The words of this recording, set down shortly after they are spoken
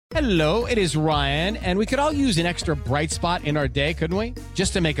Hello, it is Ryan, and we could all use an extra bright spot in our day, couldn't we?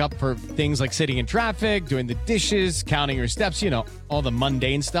 Just to make up for things like sitting in traffic, doing the dishes, counting your steps, all the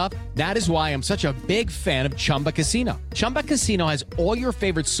mundane stuff. That is why I'm such a big fan of Chumba Casino. Chumba Casino has all your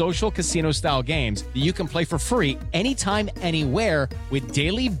favorite social casino-style games that you can play for free anytime, anywhere with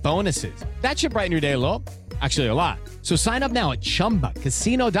daily bonuses. That should brighten your day a little. Actually, a lot. So sign up now at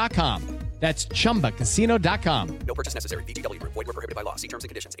ChumbaCasino.com. That's ChumbaCasino.com. No purchase necessary. VGW Group. Void where prohibited by law. See terms and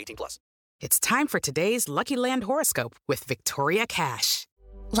conditions. 18+. It's time for today's Lucky Land horoscope with Victoria Cash.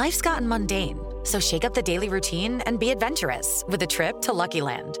 Life's gotten mundane, so shake up the daily routine and be adventurous with a trip to Lucky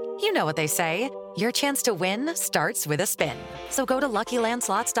Land. You know what they say. Your chance to win starts with a spin. So go to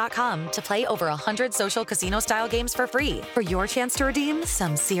LuckyLandSlots.com to play over 100 social casino-style games for free for your chance to redeem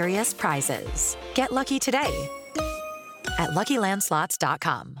some serious prizes. Get lucky today at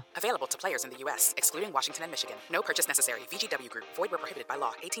LuckyLandSlots.com. Available to players in the U.S., excluding Washington and Michigan. No purchase necessary. VGW Group. Void where prohibited by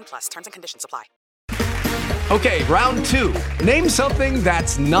law. 18+. Terms and conditions apply. Okay, round two. Name something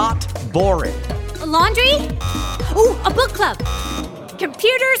that's not boring. A laundry? Ooh, a book club.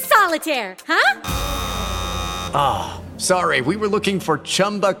 Computer solitaire, huh? Ah, sorry. We were looking for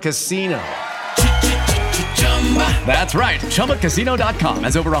Chumba Casino. That's right. ChumbaCasino.com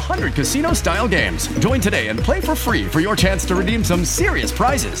has over 100 casino-style games. Join today and play for free for your chance to redeem some serious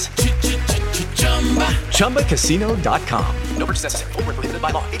prizes. ChumbaCasino.com. No purchase necessary. Void where prohibited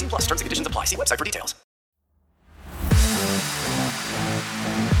by law. 18+. Terms and conditions apply. See website for details.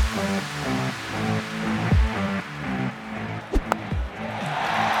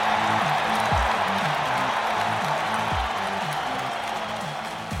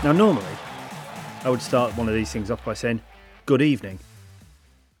 Now, normally, I would start one of these things off by saying, good evening.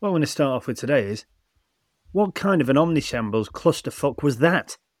 What I'm going to start off with today is, what kind of an omnishambles clusterfuck was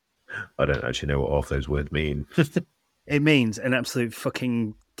that? I don't actually know what half those words mean. It means an absolute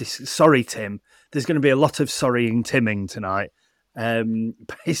fucking... Sorry, Tim. There's going to be a lot of sorrying Timming tonight,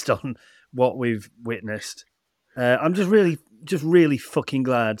 based on what we've witnessed. I'm just really fucking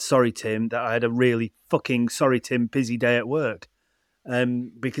glad, sorry, Tim, that I had a really fucking, sorry, Tim, busy day at work.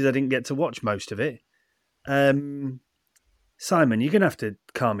 Because I didn't get to watch most of it. Simon, you're going to have to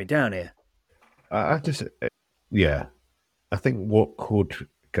calm me down here. I think what could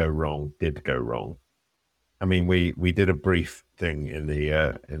go wrong did go wrong. I mean, we did a brief thing in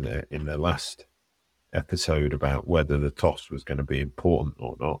the last episode about whether the toss was going to be important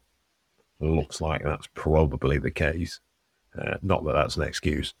or not. It looks like that's probably the case. Not that that's an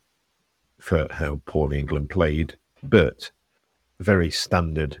excuse for how poorly England played, but very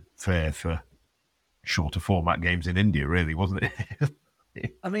standard fare for shorter format games in India, really, wasn't it?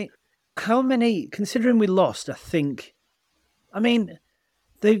 I mean, how many, considering we lost, they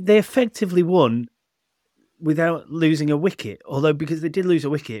effectively won without losing a wicket, although because they did lose a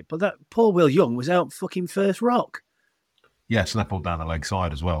wicket, but that poor Will Young was out fucking first rock. Yeah, snapped down the leg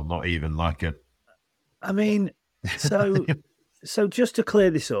side as well, not even like a... I mean, so just to clear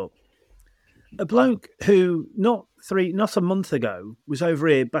this up, a bloke who not a month ago was over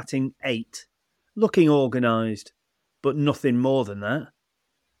here batting 8, looking organised, but nothing more than that.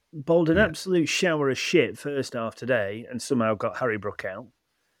 Bowled an absolute shower of shit first half today, and somehow got Harry Brook out,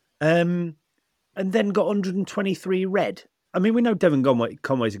 and then got 123 red. I mean, we know Devon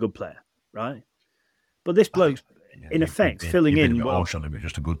Conway's a good player, right? But this bloke's in effect filling in. Well, on him,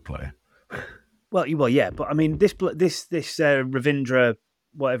 just a good player. Well, yeah, but I mean, this Ravindra,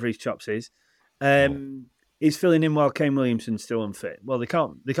 whatever his chops is. He's filling in while Kane Williamson's still unfit. Well, they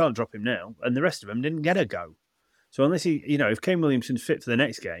can't drop him now, and the rest of them didn't get a go. So unless if Kane Williamson's fit for the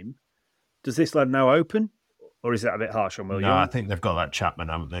next game, does this lad now open, or is that a bit harsh on Williams? No, I think they've got that Chapman,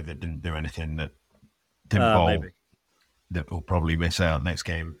 haven't they? That didn't do anything that didn't bowl. Maybe. That will probably miss out next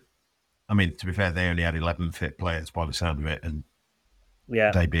game. I mean, to be fair, they only had 11 fit players by the sound of it, and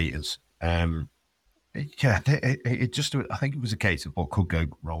they beat us. It just, I think it was a case of what could go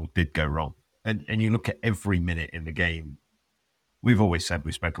wrong did go wrong. And you look at every minute in the game, we've always said,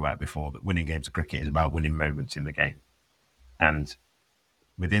 we spoke about it before, that winning games of cricket is about winning moments in the game. And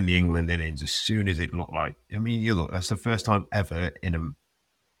within the England innings, as soon as it looked like, that's the first time ever in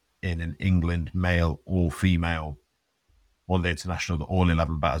an England male or female one-day international that all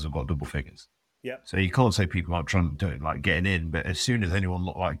 11 batters have got double figures. Yeah. So you can't say people aren't trying to do it, like getting in, but as soon as anyone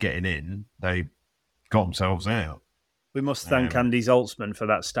looked like getting in, they got themselves out. We must thank Andy Zoltzman for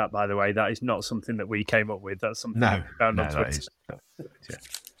that stat, by the way. That is not something that we came up with. That's something we found on Twitter.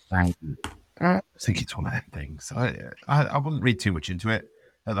 I think it's one of them things. I wouldn't read too much into it.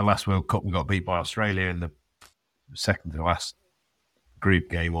 At the last World Cup, we got beat by Australia in the second to last group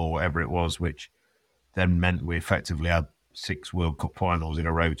game or whatever it was, which then meant we effectively had 6 World Cup finals in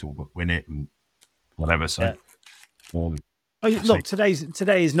a row to win it and whatever. So, look, today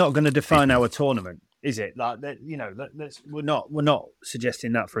is not going to define our tournament, is it? Like, we're not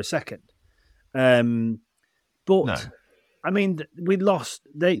suggesting that for a second. But no. I mean, we lost.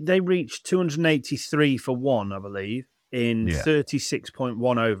 They reached 283 for one, I believe, in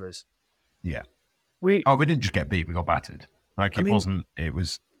 36.1 overs. Yeah. We didn't just get beat; we got battered. Like it wasn't. It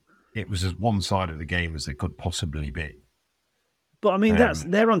was as one side of the game as it could possibly be. But I mean,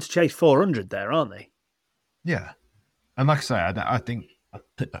 they're on to chase 400 there, aren't they? Yeah, and like I say, I think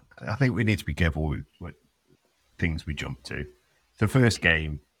we need to be careful with what things we jump to. The first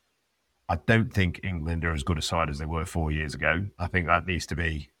game, I don't think England are as good a side as they were 4 years ago. I think that needs to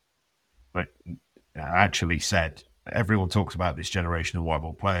be, like, actually said. Everyone talks about this generation of white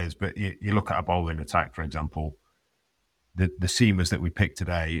ball players, but you look at a bowling attack, for example. The seamers that we picked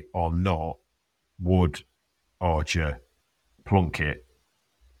today are not Wood, Archer, Plunkett,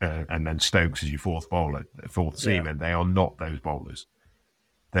 and then Stokes as your fourth seamer. They are not those bowlers.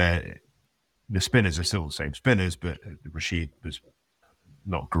 The spinners are still the same spinners, but Rashid was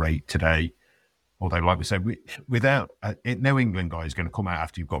not great today. Although, like we said, without no England guy is going to come out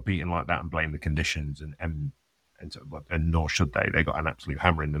after you've got beaten like that and blame the conditions, and nor should they. They got an absolute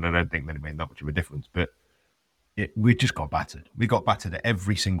hammering, and I don't think they made that much of a difference. But we just got battered. We got battered at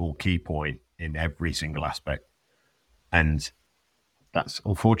every single key point in every single aspect, and that's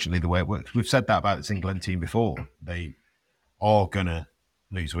unfortunately the way it works. We've said that about this England team before. They are going to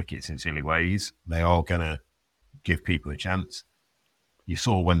lose wickets in silly ways. They are going to give people a chance. You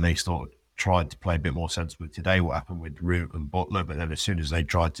saw when they tried to play a bit more sensible today what happened with Root and Butler, but then as soon as they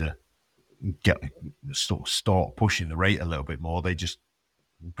tried to start pushing the rate a little bit more, they just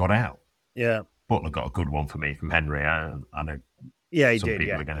got out. Yeah. Butler got a good one for me from Henry. I know. Yeah, he some did.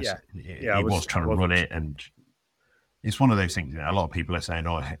 People Yeah, are going to say he I was trying to run it, and it's one of those things. A lot of people are saying,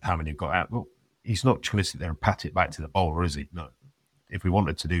 "Oh, how many got out?" Well, he's not trying to sit there and pat it back to the bowler, is he? No. If we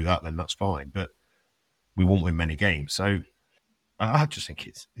wanted to do that, then that's fine. But we won't win many games. So I just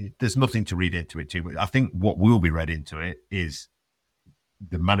think there's nothing to read into it too. But I think what will be read into it is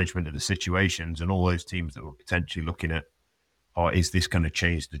the management of the situations and all those teams that were potentially looking at, is this going to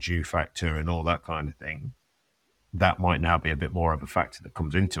change the due factor and all that kind of thing? That might now be a bit more of a factor that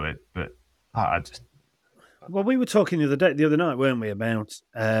comes into it. But well, we were talking the other night, weren't we, about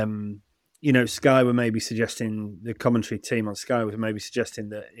Sky were maybe suggesting, the commentary team on Sky was maybe suggesting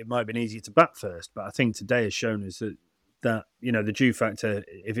that it might have been easier to bat first, but I think today has shown us that the due factor,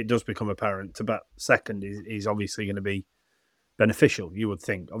 if it does become apparent, to bat second is obviously going to be beneficial, you would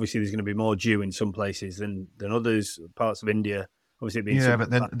think. Obviously, there's going to be more dew in some places than others, parts of India. Obviously, but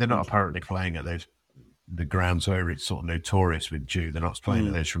they're not apparently playing at the grounds where it's sort of notorious with dew. They're not playing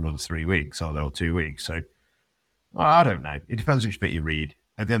at those for another 3 weeks, are they, or 2 weeks? So I don't know. It depends which bit you read.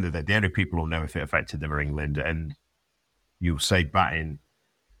 At the end of the day, the only people who'll know if it affected them are England, and you'll say batting.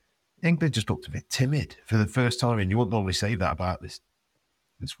 England just looked a bit timid for the first time, and you wouldn't normally say that about this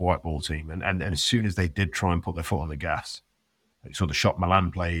white ball team. And as soon as they did try and put their foot on the gas, so the shot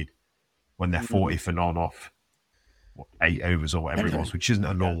Milan played when they're 40 for none off 8 overs or whatever it was, which isn't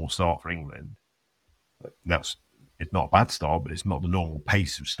a normal start for England. It's not a bad start, but it's not the normal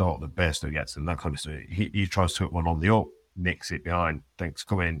pace of start that Bairstow gets and that kind of stuff. He tries to put one on the up, nicks it behind, thinks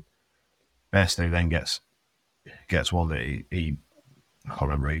come in. Bairstow then gets one that he I can't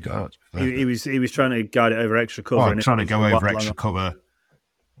remember who he got. He was trying to guide it over extra cover. Trying to go over extra cover,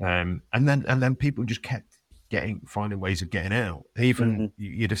 and then people just kept finding ways of getting out. Even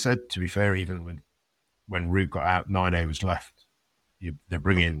you'd have said, to be fair, even when Root got out, 9 overs left, they're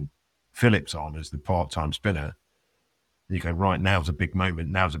bringing Phillips on as the part-time spinner. You go, right, now's a big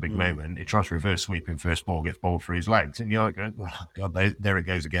moment. He tries to reverse sweep in first ball, gets bowled for his legs, and you're like, oh, God, there it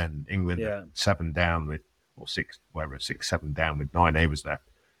goes again. England 7 down with, or 6, 7 down with 9 overs left.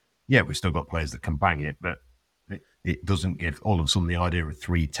 Yeah, we've still got players that can bang it, but it doesn't give all of a sudden the idea of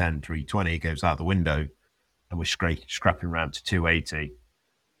 310, 320 goes out the window, and we're scrapping around to 280,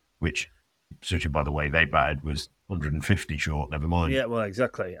 which, judging by the way they batted, was 150 short, never mind. Yeah, well,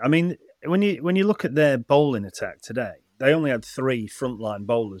 exactly. I mean, when you look at their bowling attack today, they only had 3 frontline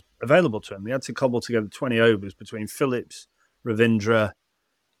bowlers available to them. They had to cobble together 20 overs between Phillips, Ravindra,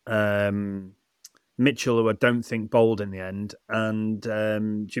 Mitchell, who I don't think bowled in the end, and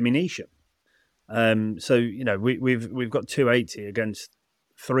Jimmy Neesham. So we've got 280 against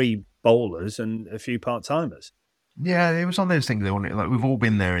 3 bowlers and a few part timers. Yeah, it was on those things. Like we've all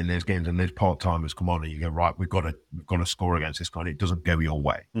been there in those games, and those part timers come on, and you go, right, we've got to score against this guy. And it doesn't go your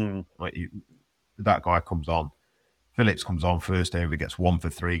way. Like that guy comes on, Phillips comes on first over, gets 1 for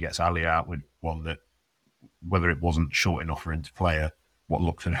 3, gets Ali out with one that whether it wasn't short enough for him to play what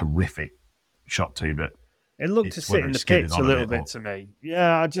looked a horrific shot to, but it looked to sit in the pits a little bit to me.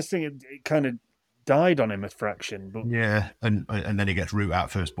 Yeah, I just think it kind of died on him a fraction. But yeah, and then he gets root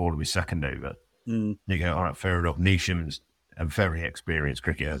out first ball of his second over. You go, all right, fair enough. Neesham's a very experienced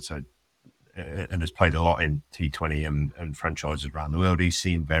cricketer, so and has played a lot in T20 and franchises around the world. He's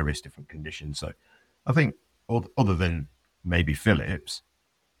seen various different conditions. So I think other than maybe Phillips,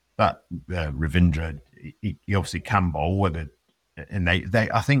 that Ravindra, he obviously can bowl. And they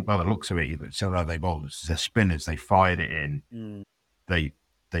I think by the looks of it, so how they bowl, the spinners, they fired it in. They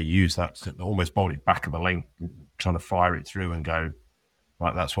use that to almost bowl it back of the length, trying to fire it through and go,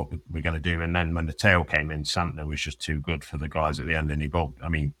 right, that's what we're going to do. And then when the tail came in, Santner was just too good for the guys at the end, and he bowled. I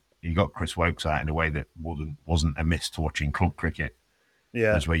mean, he got Chris Wokes out in a way that wasn't amiss to watching club cricket.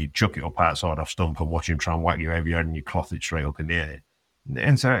 Yeah, that's where you chuck it up outside off stump and watch him try and whack you over your head, and you cloth it straight up in the air.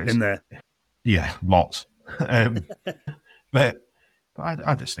 And so it's, in there, yeah, lots. But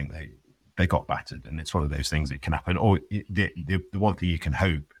I just think they got battered, and it's one of those things that can happen. Or the one thing you can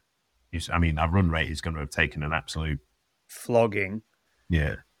hope is, I mean, our run rate is going to have taken an absolute flogging.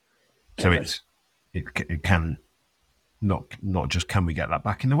 Yeah, so it can not just can we get that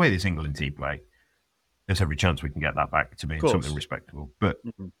back in the way this England team play. There's every chance we can get that back to being something respectable. But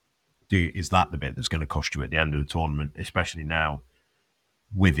is that the bit that's going to cost you at the end of the tournament, especially now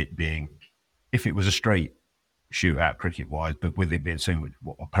with it being, if it was a straight shootout cricket-wise, but with it being so much,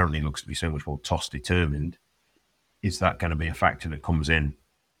 what apparently looks to be so much more toss-determined, is that going to be a factor that comes in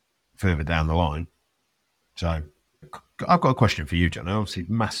further down the line? So I've got a question for you, John. Obviously,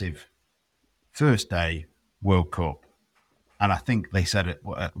 massive first day World Cup. And I think they said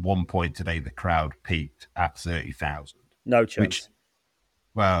at one point today the crowd peaked at 30,000. No chance.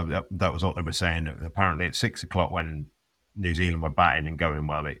 Well, that was what they were saying. Apparently at 6 o'clock when New Zealand were batting and going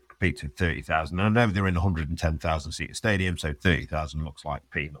well, it peaked at 30,000. I know they're in a 110,000 seat stadium, so 30,000 looks like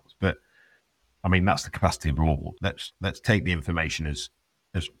peanuts. But I mean, that's the capacity of Lords. Let's take the information as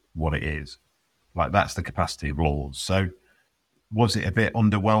what it is. Like, that's the capacity of Lords. So was it a bit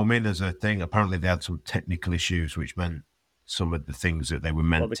underwhelming as a thing? Apparently they had some technical issues, which meant some of the things that they were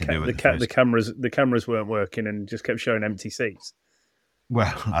meant to do. The cameras weren't working and just kept showing empty seats.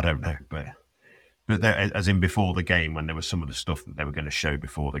 Well, I don't know, but there, as in before the game, when there was some of the stuff that they were going to show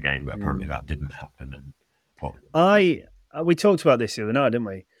before the game, but apparently that didn't happen. And we talked about this the other night, didn't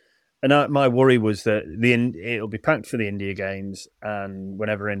we? And my worry was that it'll be packed for the India games and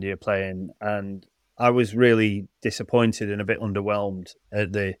whenever India are playing. And I was really disappointed and a bit underwhelmed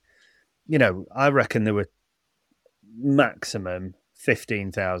at I reckon there were maximum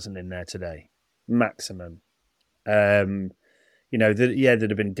 15,000 in there today. Maximum. There'd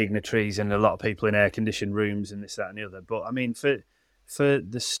have been dignitaries and a lot of people in air-conditioned rooms and this, that and the other. But, I mean, for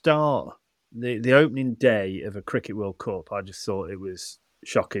the start, the opening day of a Cricket World Cup, I just thought it was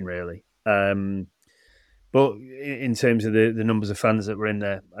shocking, really. But in terms of the numbers of fans that were in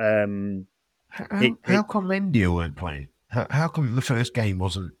there... how come India weren't playing? How come the first game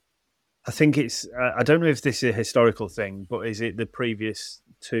wasn't? I think it's... I don't know if this is a historical thing, but is it the previous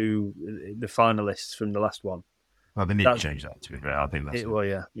to the finalists from the last one? Well, they need to change that, to be fair. I think that's it. Well,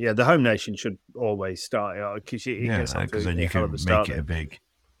 yeah. Yeah, the home nation should always start because then you can make it a big...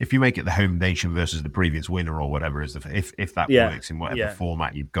 If you make it the home nation versus the previous winner or whatever, if that works in whatever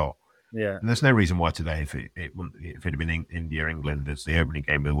format you've got. Yeah. And there's no reason why today, if it had been India, England as the opening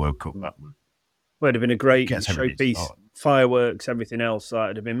game of the World Cup, that would... Well, it'd have been a great showpiece, fireworks, everything else. That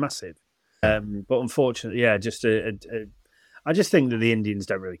would have been massive. But unfortunately, I just think that the Indians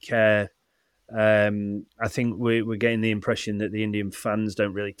don't really care. I think we're getting the impression that the Indian fans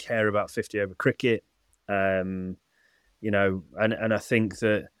don't really care about 50 over cricket. And I think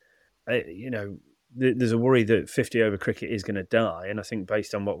that, there's a worry that 50 over cricket is going to die. And I think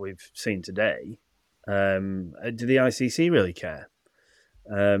based on what we've seen today, do the ICC really care?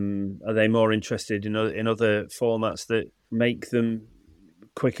 Are they more interested in other formats that make them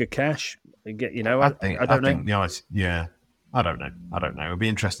quicker cash? I don't know. I don't know. It'll be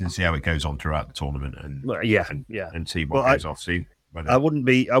interesting to see how it goes on throughout the tournament and see what goes off. I wouldn't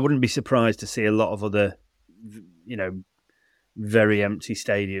be surprised to see a lot of other, very empty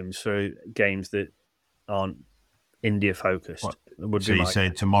stadiums for games that aren't India focused. You say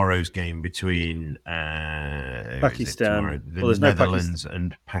tomorrow's game between Pakistan, the Netherlands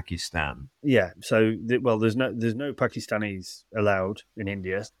and Pakistan. Yeah, so there's no Pakistanis allowed in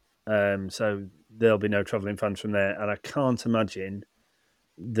India, so there'll be no travelling fans from there, and I can't imagine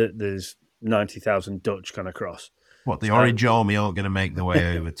that there's 90,000 Dutch kind of cross. What, the Orange Army aren't going to make their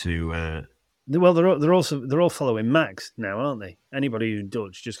way over to Well, they're all following Max now, aren't they? Anybody who's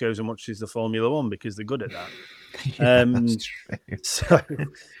Dutch just goes and watches the Formula One because they're good at that. That's true.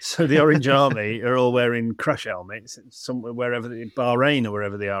 So the Orange Army are all wearing crash helmets somewhere, Bahrain or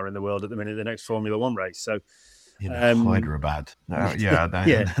wherever they are in the world at the minute. The next Formula One race. So Hyderabad.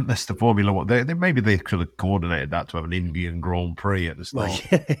 That's the Formula One. Maybe they could have coordinated that to have an Indian Grand Prix at the start.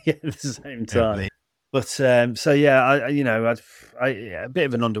 Well, at the same time. But a bit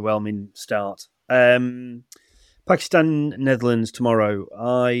of an underwhelming start. Pakistan, Netherlands tomorrow.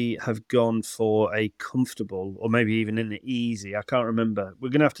 I have gone for a comfortable, or maybe even an easy. I can't remember. We're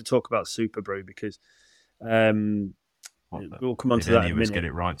going to have to talk about Super Brew because we'll come on to that in a minute. Did any of us get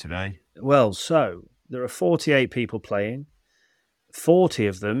it right today? Well, so there are 48 people playing. 40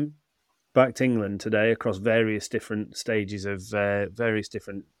 of them backed England today across various different stages of various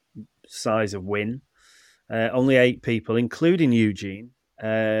different size of win. Only 8 people, including Eugene,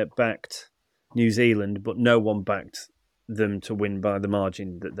 backed New Zealand, but no one backed them to win by the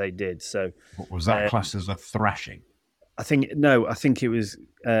margin that they did. So, what was that classed as a thrashing? I think it was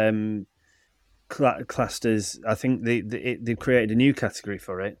classed as. I think they created a new category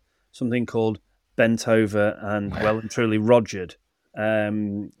for it, something called bent over and well and truly rogered.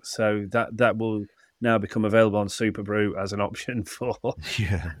 So that will now become available on Super Brew as an option for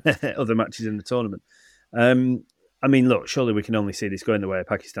other matches in the tournament. I mean, look, surely we can only see this going the way of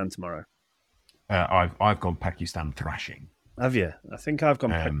Pakistan tomorrow. I've gone Pakistan thrashing. Have you? I think I've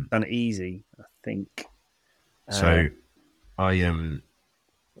gone Pakistan easy. I think. So, I mean,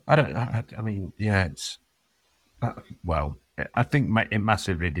 yeah, it's. I think it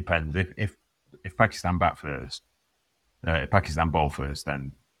massively depends. If Pakistan bat first, if Pakistan bowl first,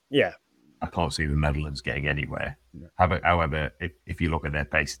 then yeah, I can't see the Netherlands getting anywhere. No. However, if you look at their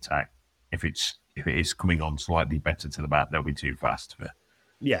pace attack, if it is coming on slightly better to the bat, they'll be too fast for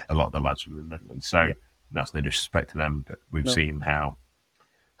a lot of the lads from the Netherlands. So that's no disrespect to them, but we've seen how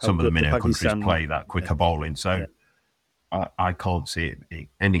some of the minnow countries play that quicker bowling. So I can't see it being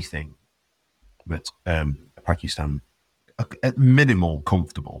anything but Pakistan at minimal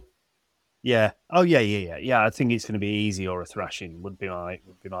comfortable. Yeah. Oh yeah. I think it's going to be easy or a thrashing would be my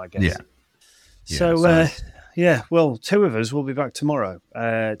guess. Yeah. So well, 2 of us will be back tomorrow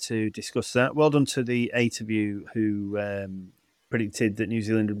to discuss that. Well done to the 8 of you who predicted that New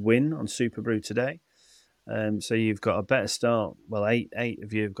Zealand would win on Super Brew today. So you've got a better start. Well, 8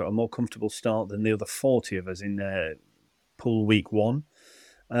 of you have got a more comfortable start than the other 40 of us in pool week 1.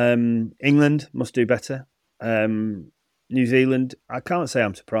 England must do better. New Zealand, I can't say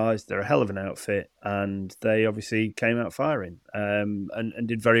I'm surprised. They're a hell of an outfit, and they obviously came out firing and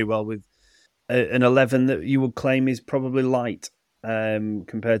did very well with an 11 that you would claim is probably light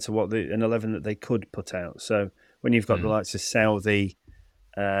compared to an 11 that they could put out. So when you've got the likes of Southey,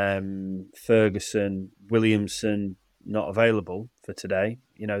 Ferguson, Williamson not available for today,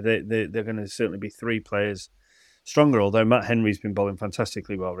 they're going to certainly be 3 players stronger. Although Matt Henry's been bowling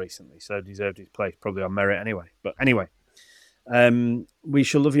fantastically well recently, so deserved his place probably on merit anyway. But anyway. We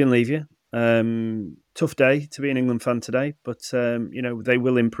shall love you and leave you. Tough day to be an England fan today, but they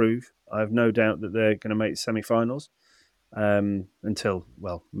will improve. I have no doubt that they're going to make semi-finals until,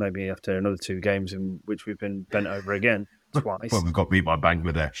 well, maybe after another 2 games in which we've been bent over again twice. Well, we've got beat by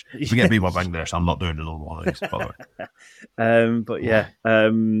Bangladesh. If we get beat by Bangladesh, I'm not doing another one of these, by the way. But yeah.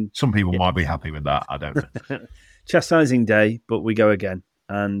 Some people might be happy with that. I don't know. Chastising day, but we go again.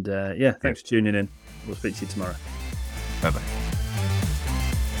 And thanks for tuning in. We'll speak to you tomorrow. Bye-bye.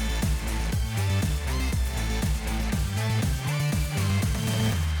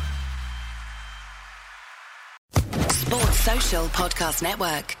 Sports Social Podcast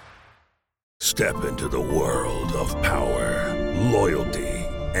Network. Step into the world of power, loyalty,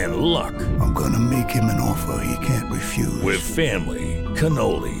 and luck. I'm going to make him an offer he can't refuse. With family,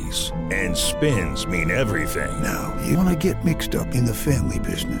 cannolis, and spins mean everything. Now, you want to get mixed up in the family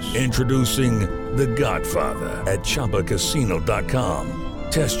business. Introducing The Godfather at ChumbaCasino.com.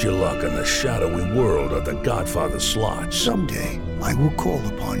 Test your luck in the shadowy world of The Godfather slot. Someday, I will call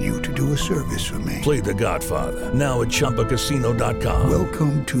upon you to do a service for me. Play The Godfather now at ChumbaCasino.com.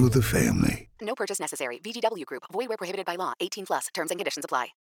 Welcome to the family. No purchase necessary. VGW Group. Void where prohibited by law. 18+. Terms and conditions apply.